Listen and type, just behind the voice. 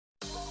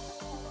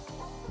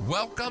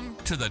Welcome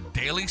to the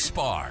Daily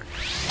Spark,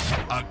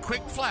 a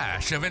quick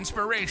flash of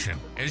inspiration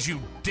as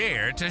you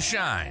dare to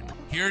shine.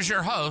 Here's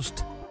your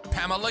host,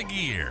 Pamela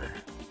Gear.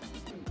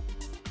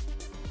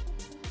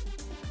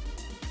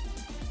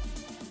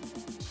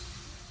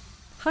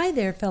 Hi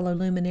there, fellow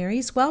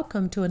luminaries.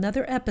 Welcome to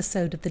another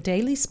episode of the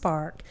Daily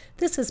Spark.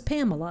 This is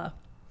Pamela.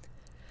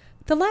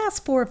 The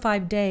last 4 or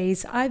 5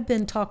 days, I've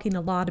been talking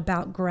a lot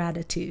about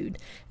gratitude,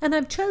 and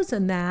I've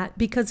chosen that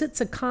because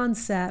it's a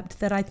concept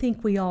that I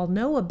think we all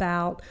know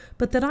about,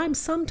 but that I'm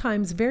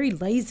sometimes very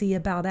lazy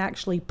about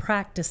actually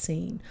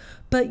practicing.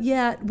 But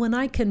yet, when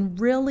I can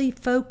really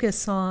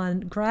focus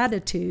on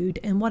gratitude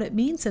and what it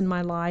means in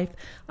my life,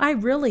 I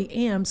really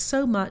am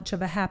so much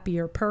of a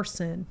happier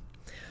person.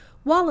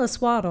 Wallace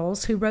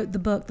Wattles, who wrote the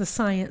book The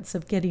Science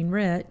of Getting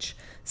Rich,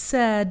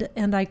 said,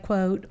 and I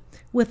quote,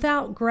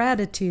 "Without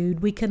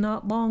gratitude, we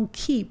cannot long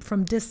keep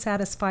from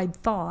dissatisfied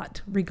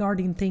thought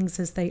regarding things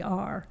as they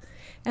are."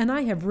 And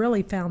I have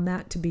really found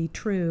that to be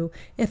true.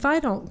 If I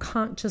don't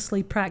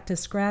consciously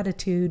practice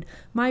gratitude,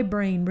 my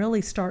brain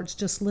really starts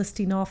just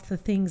listing off the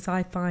things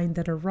I find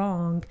that are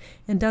wrong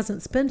and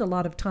doesn't spend a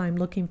lot of time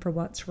looking for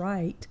what's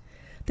right.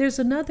 There's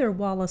another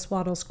Wallace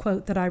Wattles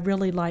quote that I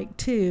really like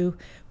too,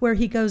 where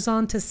he goes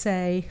on to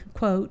say,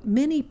 quote,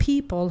 "Many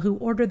people who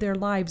order their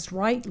lives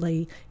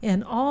rightly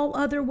in all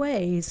other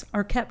ways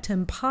are kept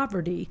in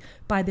poverty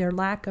by their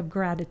lack of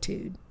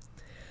gratitude."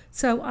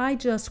 So I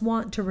just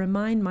want to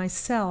remind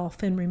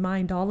myself and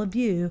remind all of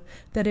you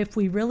that if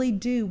we really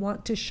do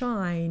want to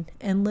shine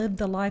and live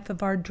the life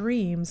of our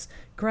dreams,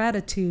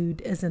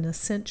 gratitude is an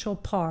essential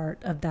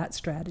part of that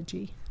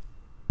strategy.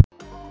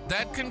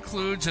 That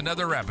concludes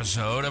another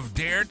episode of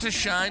Dare to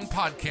Shine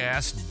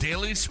Podcast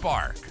Daily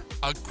Spark,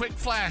 a quick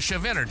flash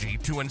of energy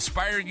to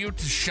inspire you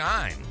to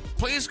shine.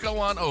 Please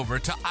go on over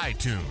to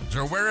iTunes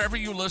or wherever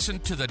you listen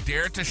to the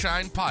Dare to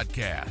Shine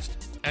podcast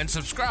and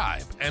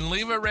subscribe and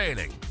leave a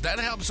rating. That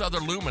helps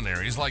other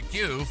luminaries like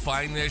you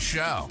find this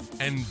show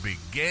and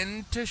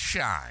begin to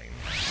shine.